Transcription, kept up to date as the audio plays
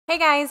Hey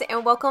guys,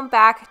 and welcome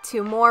back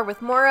to More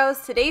with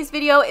Morrows. Today's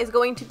video is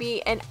going to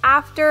be an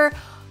after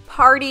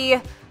party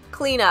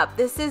cleanup.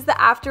 This is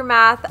the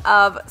aftermath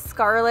of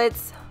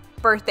Scarlett's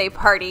birthday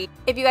party.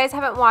 If you guys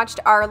haven't watched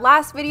our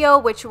last video,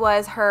 which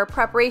was her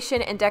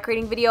preparation and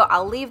decorating video,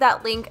 I'll leave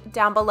that link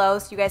down below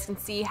so you guys can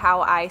see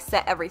how I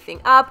set everything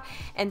up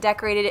and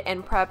decorated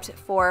and prepped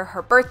for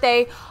her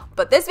birthday.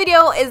 But this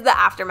video is the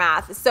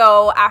aftermath.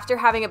 So after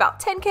having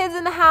about 10 kids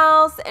in the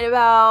house and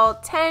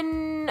about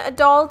 10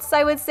 adults,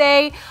 I would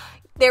say,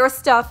 there was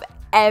stuff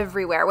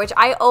everywhere, which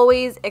I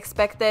always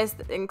expect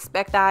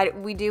that.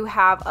 We do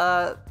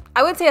have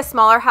I would say a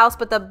smaller house,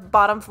 but the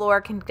bottom floor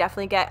can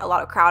definitely get a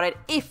lot of crowded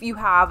if you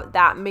have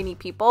that many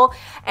people.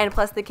 And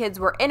plus the kids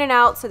were in and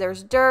out, so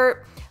there's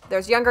dirt,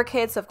 there's younger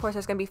kids, so of course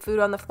there's gonna be food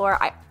on the floor.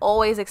 I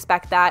always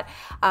expect that.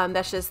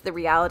 That's just the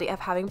reality of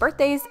having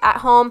birthdays at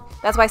home.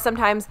 That's why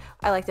sometimes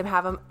I like to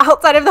have them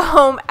outside of the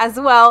home as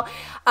well.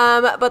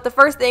 But the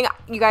first thing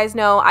you guys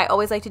know I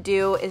always like to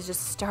do is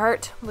just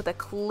start with a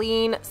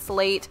clean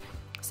slate.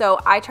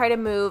 So I try to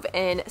move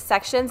in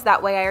sections.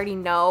 That way I already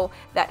know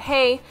that,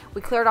 hey,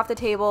 we cleared off the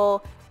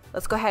table.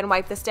 Let's go ahead and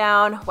wipe this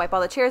down, wipe all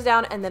the chairs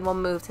down, and then we'll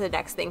move to the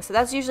next thing. So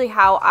that's usually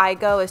how I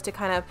go, is to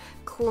kind of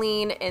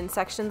clean in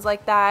sections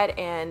like that.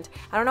 And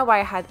I don't know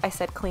why I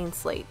said clean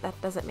slate. That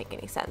doesn't make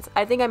any sense.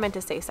 I think I meant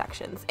to say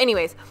sections.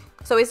 Anyways,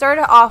 so we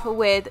started off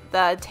with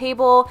the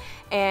table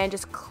and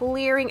just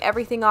clearing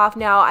everything off.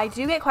 Now, I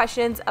do get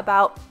questions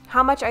about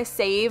how much I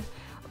save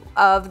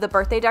of the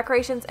birthday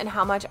decorations and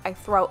how much I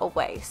throw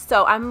away.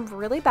 So I'm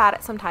really bad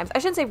at sometimes. I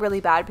shouldn't say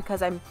really bad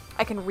because I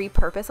can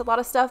repurpose a lot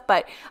of stuff,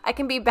 but I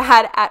can be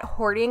bad at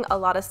hoarding a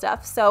lot of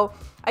stuff. So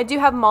I do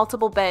have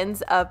multiple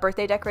bins of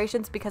birthday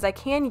decorations because I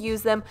can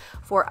use them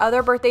for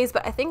other birthdays,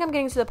 but I think I'm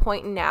getting to the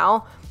point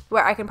now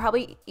where I can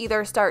probably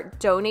either start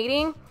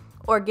donating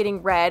or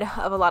getting rid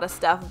of a lot of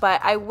stuff,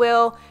 but I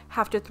will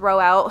have to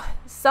throw out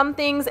some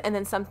things and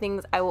then some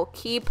things I will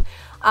keep.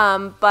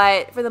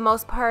 But for the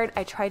most part,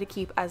 I try to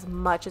keep as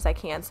much as I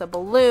can. So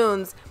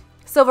balloons,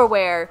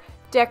 silverware,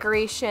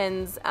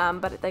 decorations.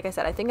 But like I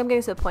said, I think I'm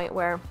getting to the point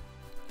where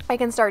I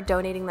can start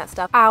donating that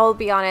stuff. I'll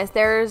be honest,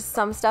 there's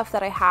some stuff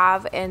that I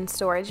have in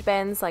storage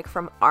bins, like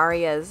from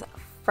Aria's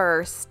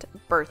first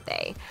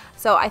birthday.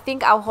 So I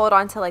think I'll hold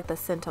on to like the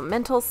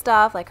sentimental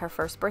stuff, like her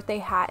first birthday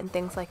hat and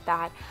things like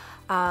that.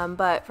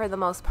 But for the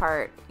most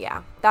part,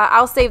 yeah,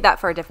 I'll save that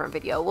for a different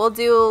video. We'll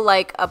do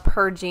like a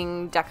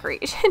purging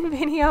decoration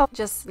video,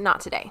 just not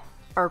today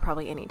or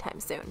probably anytime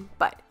soon.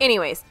 But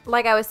anyways,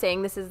 like I was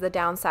saying, this is the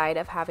downside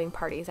of having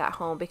parties at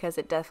home, because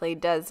it definitely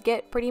does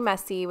get pretty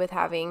messy with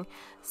having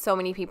so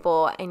many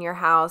people in your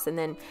house and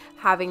then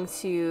having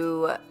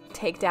to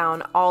take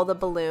down all the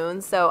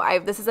balloons. So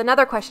this is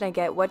another question I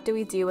get: what do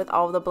we do with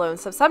all the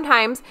balloons? So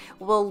sometimes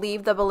we'll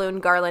leave the balloon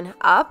garland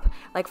up,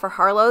 like for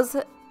Harlow's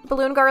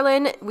balloon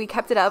garland, we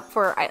kept it up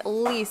for at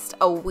least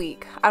a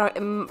week.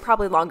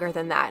 Probably longer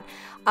than that.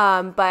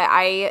 But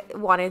I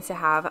wanted to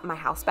have my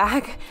house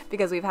back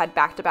because we've had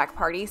back-to-back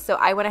parties. So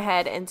I went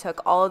ahead and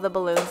took all of the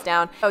balloons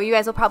down. Oh, you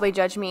guys will probably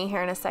judge me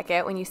here in a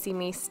second when you see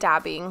me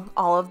stabbing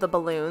all of the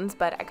balloons,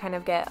 but I kind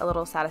of get a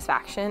little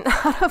satisfaction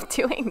out of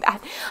doing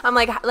that. I'm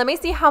like, let me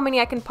see how many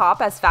I can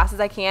pop as fast as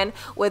I can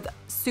with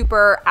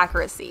super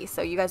accuracy.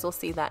 So you guys will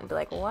see that and be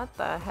like, what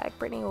the heck,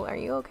 Brittany, are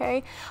you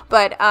okay?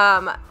 But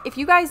if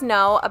you guys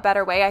know a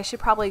better way, I should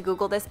probably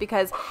Google this,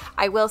 because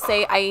I will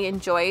say I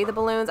enjoy the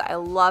balloons. I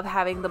love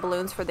having the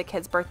balloons for the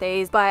kids'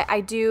 birthdays, but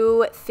I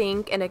do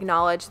think and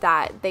acknowledge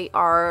that they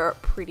are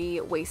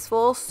pretty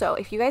wasteful. So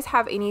if you guys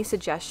have any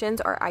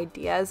suggestions or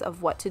ideas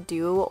of what to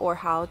do or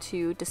how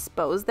to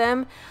dispose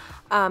them,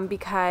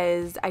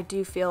 because I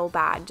do feel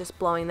bad just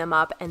blowing them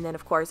up, and then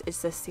of course it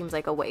just seems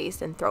like a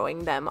waste and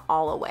throwing them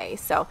all away.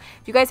 So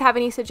if you guys have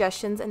any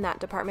suggestions in that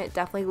department,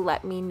 definitely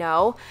let me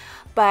know.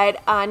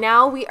 But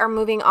now we are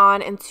moving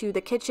on into the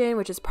kitchen,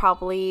 which is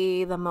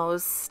probably the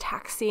most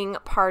taxing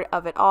part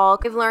of it all.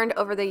 I've learned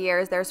over the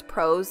years there's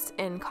pros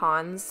and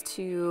cons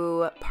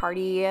to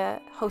party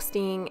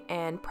hosting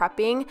and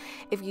prepping.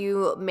 If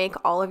you make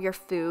all of your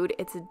food,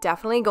 it's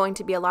definitely going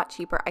to be a lot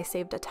cheaper. I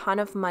saved a ton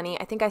of money.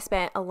 I think I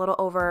spent a little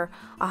over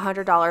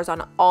 $100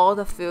 on all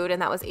the food,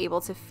 and that was able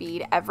to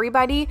feed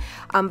everybody.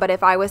 But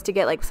if I was to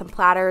get like some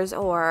platters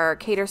or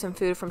cater some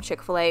food from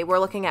Chick-fil-A, we're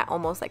looking at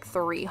almost like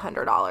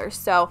 $300.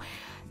 So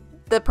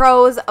the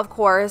pros, of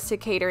course, to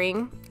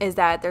catering is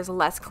that there's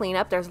less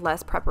cleanup, there's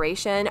less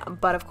preparation,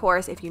 but of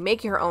course, if you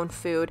make your own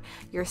food,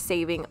 you're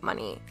saving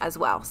money as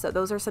well. So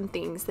those are some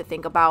things to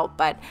think about,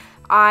 but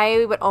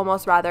I would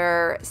almost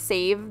rather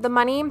save the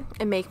money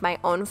and make my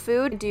own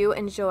food. I do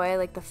enjoy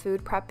like the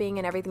food prepping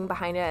and everything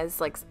behind it,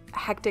 as like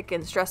hectic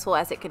and stressful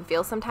as it can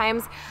feel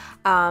sometimes,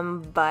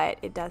 but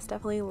it does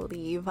definitely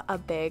leave a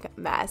big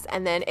mess.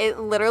 And then it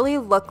literally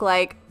looked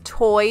like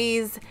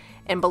toys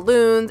and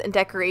balloons and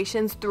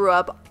decorations threw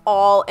up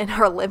all in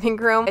our living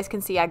room. As you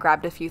can see, I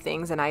grabbed a few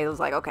things and I was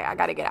like, okay, I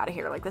gotta get out of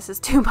here. Like, this is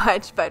too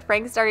much. But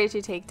Frank started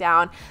to take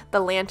down the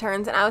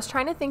lanterns, and I was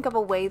trying to think of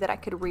a way that I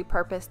could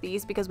repurpose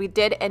these because we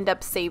did end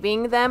up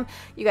saving them.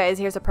 You guys,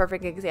 here's a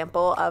perfect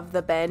example of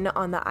the bin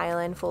on the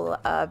island full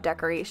of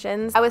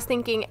decorations. I was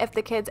thinking if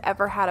the kids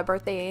ever had a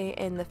birthday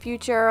in the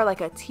future,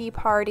 like a tea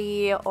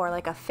party or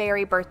like a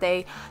fairy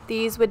birthday,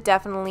 these would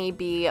definitely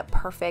be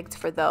perfect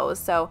for those.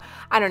 So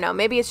I don't know,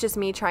 maybe it's just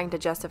me trying to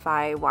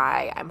justify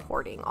why I'm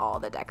hoarding all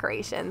the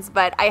decorations.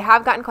 But I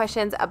have gotten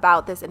questions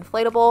about this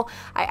inflatable.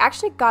 I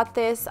actually got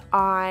this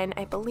on,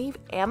 I believe,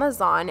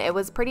 Amazon. It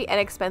was pretty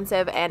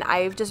inexpensive and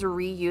I've just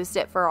reused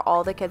it for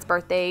all the kids'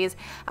 birthdays.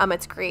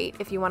 It's great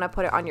if you want to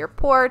put it on your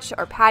porch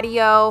or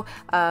patio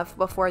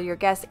before your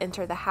guests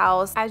enter the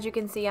house. As you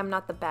can see, I'm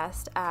not the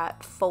best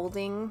at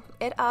folding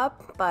it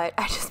up, but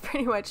I just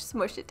pretty much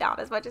smush it down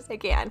as much as I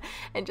can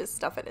and just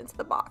stuff it into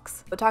the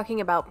box. So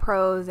talking about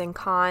pros and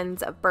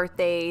cons of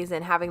birthdays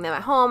and having them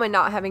at home and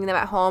not having them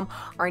at home,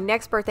 our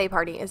next birthday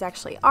party is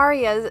actually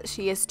Aria's.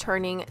 She is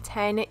turning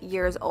 10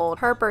 years old.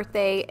 Her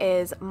birthday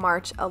is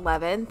March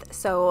 11th,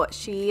 so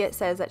she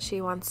says that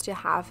she wants to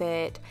have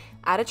it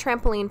at a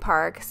trampoline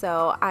park.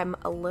 So I'm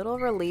a little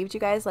relieved, you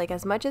guys. Like,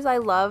 as much as I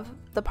love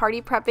the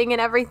party prepping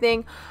and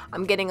everything,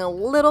 I'm getting a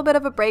little bit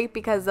of a break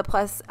because the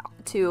plus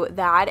to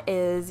that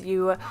is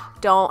you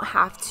don't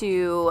have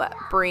to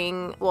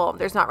bring, well,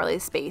 there's not really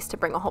space to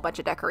bring a whole bunch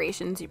of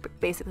decorations. You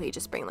basically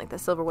just bring like the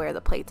silverware,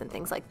 the plates, and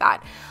things like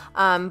that.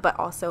 But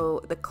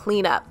also the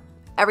cleanup,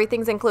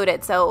 everything's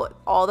included. So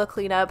all the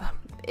cleanup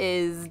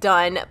is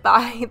done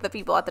by the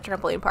people at the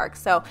trampoline park.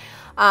 So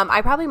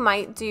I probably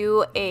might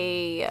do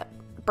a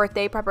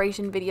birthday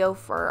preparation video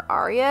for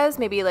Aria's,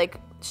 maybe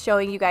like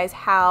showing you guys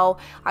how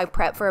I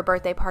prep for a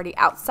birthday party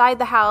outside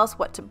the house,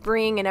 what to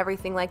bring and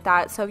everything like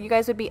that. So if you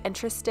guys would be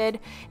interested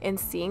in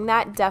seeing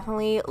that,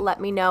 definitely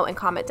let me know and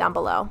comment down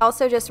below. I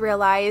also just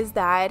realized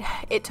that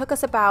it took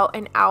us about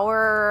an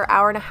hour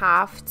and a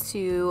half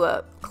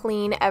to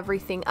clean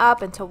everything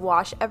up and to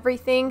wash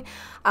everything.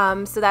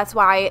 So that's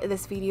why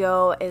this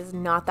video is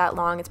not that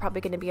long. It's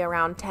probably going to be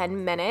around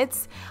 10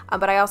 minutes.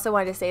 But I also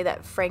wanted to say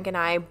that Frank and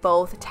I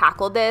both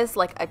tackled this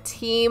like a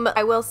team.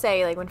 I will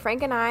say, like, when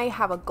Frank and I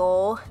have a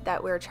goal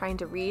that we're trying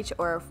to reach,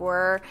 or if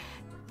we're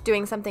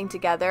doing something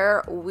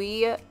together,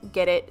 we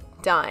get it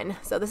done.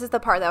 So this is the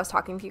part that I was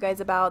talking to you guys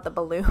about, the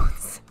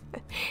balloons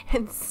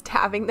and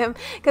stabbing them,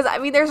 because I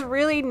mean, there's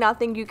really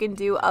nothing you can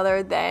do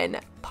other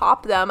than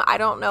pop them. I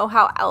don't know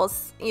how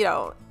else, you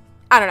know,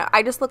 I don't know.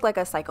 I just look like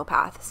a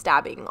psychopath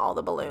stabbing all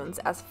the balloons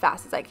as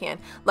fast as I can.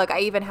 Look, I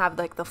even have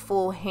like the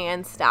full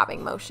hand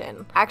stabbing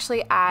motion.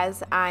 Actually,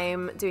 as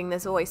I'm doing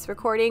this voice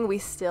recording, we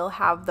still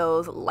have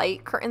those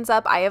light curtains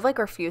up. I have like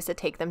refused to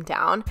take them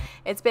down.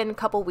 It's been a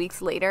couple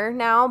weeks later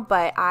now,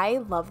 but I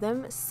love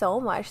them so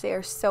much. They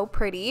are so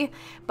pretty.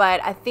 But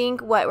I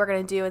think what we're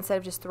going to do, instead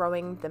of just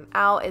throwing them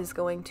out, is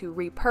going to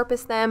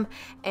repurpose them.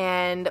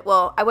 And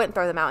well, I wouldn't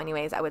throw them out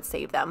anyways. I would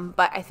save them.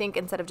 But I think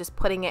instead of just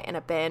putting it in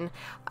a bin,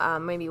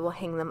 maybe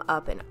we'll hang them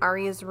up in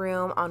Aria's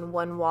room on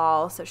one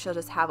wall, so she'll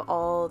just have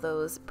all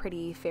those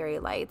pretty fairy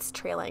lights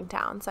trailing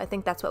down. So I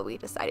think that's what we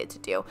decided to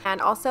do.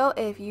 And also,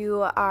 if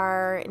you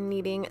are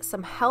needing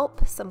some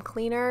help, some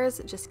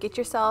cleaners, just get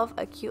yourself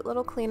a cute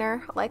little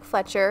cleaner like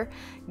Fletcher.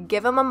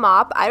 Give him a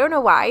mop. I don't know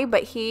why,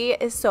 but he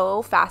is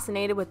so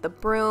fascinated with the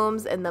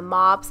brooms and the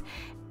mops.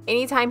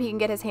 Anytime he can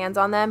get his hands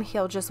on them,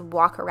 he'll just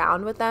walk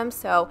around with them.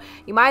 So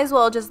you might as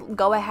well just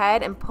go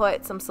ahead and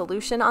put some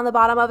solution on the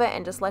bottom of it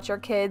and just let your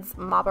kids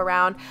mop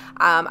around.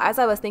 As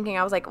I was thinking,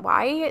 I was like,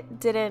 why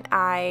didn't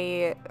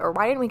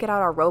we get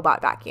out our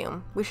robot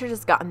vacuum? We should have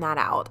just gotten that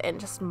out and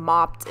just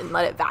mopped and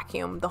let it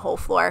vacuum the whole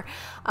floor.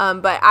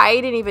 But I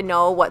didn't even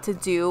know what to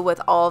do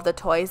with all of the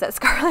toys that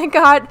Scarlett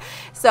got.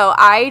 So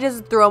I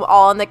just threw them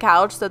all on the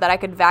couch so that I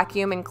could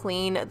vacuum and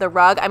clean the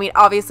rug. I mean,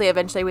 obviously,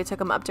 eventually we took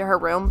them up to her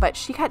room, but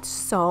she got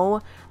so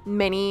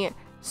many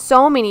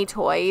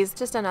toys.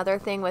 Just another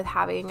thing with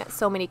having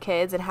so many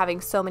kids and having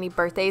so many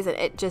birthdays and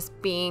it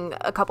just being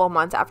a couple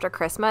months after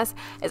Christmas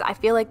is I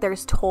feel like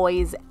there's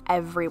toys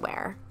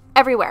everywhere.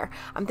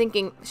 I'm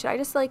thinking, should I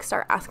just like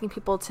start asking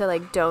people to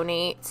like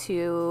donate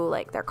to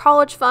like their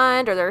college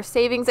fund or their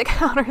savings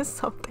account or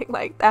something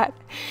like that,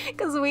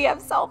 because we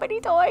have so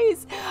many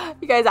toys.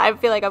 You guys, I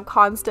feel like I'm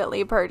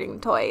constantly purging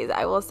toys.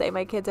 I will say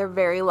my kids are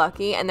very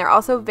lucky and they're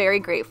also very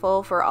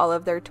grateful for all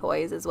of their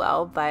toys as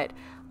well, but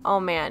oh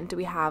man, do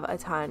we have a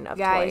ton of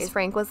toys.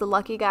 Frank was the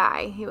lucky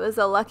guy. He was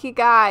a lucky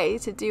guy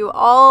to do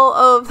all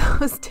of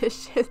those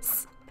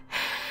dishes.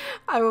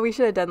 I mean, we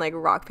should have done like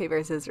rock,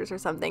 paper, scissors or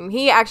something.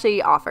 He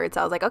actually offered,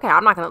 so I was like, okay,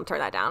 I'm not going to turn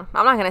that down.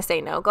 I'm not going to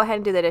say no. Go ahead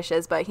and do the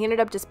dishes. But he ended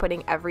up just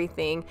putting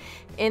everything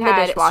in the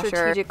dishwasher.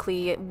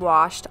 Strategically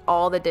washed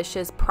all the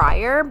dishes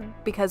prior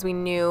because we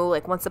knew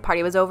like once the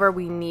party was over,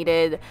 we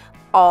needed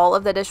all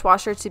of the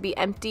dishwasher to be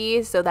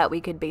empty so that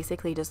we could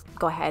basically just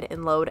go ahead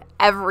and load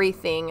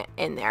everything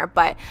in there.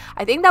 But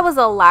I think that was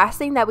the last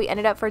thing that we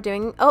ended up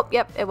doing. Oh,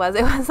 yep, it was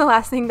the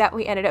last thing that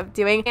we ended up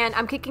doing. And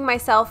I'm kicking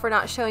myself for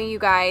not showing you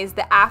guys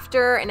the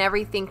after and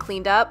everything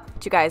cleaned up.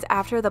 But you guys,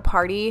 after the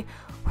party,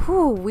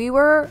 we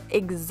were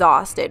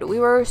exhausted. We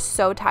were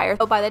so tired.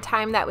 So by the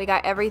time that we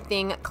got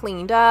everything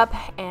cleaned up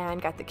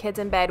and got the kids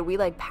in bed, we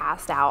like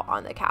passed out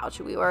on the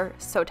couch. We were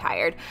so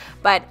tired.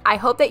 But I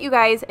hope that you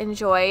guys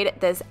enjoyed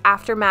this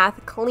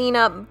aftermath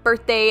cleanup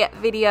birthday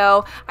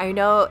video. I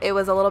know it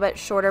was a little bit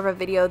shorter of a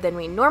video than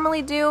we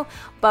normally do,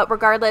 but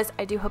regardless,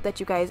 I do hope that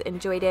you guys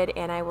enjoyed it,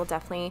 and I will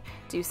definitely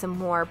do some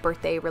more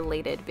birthday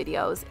related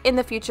videos in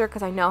the future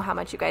because I know how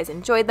much you guys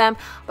enjoyed them.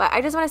 But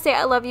I just want to say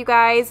I love you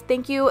guys.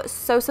 Thank you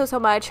so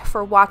much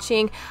for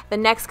watching. The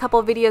next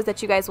couple videos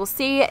that you guys will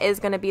see is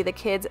going to be the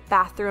kids'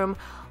 bathroom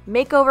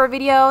makeover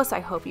video, so I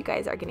hope you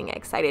guys are getting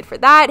excited for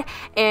that,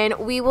 and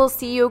we will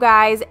see you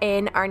guys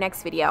in our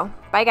next video.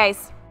 Bye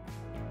guys.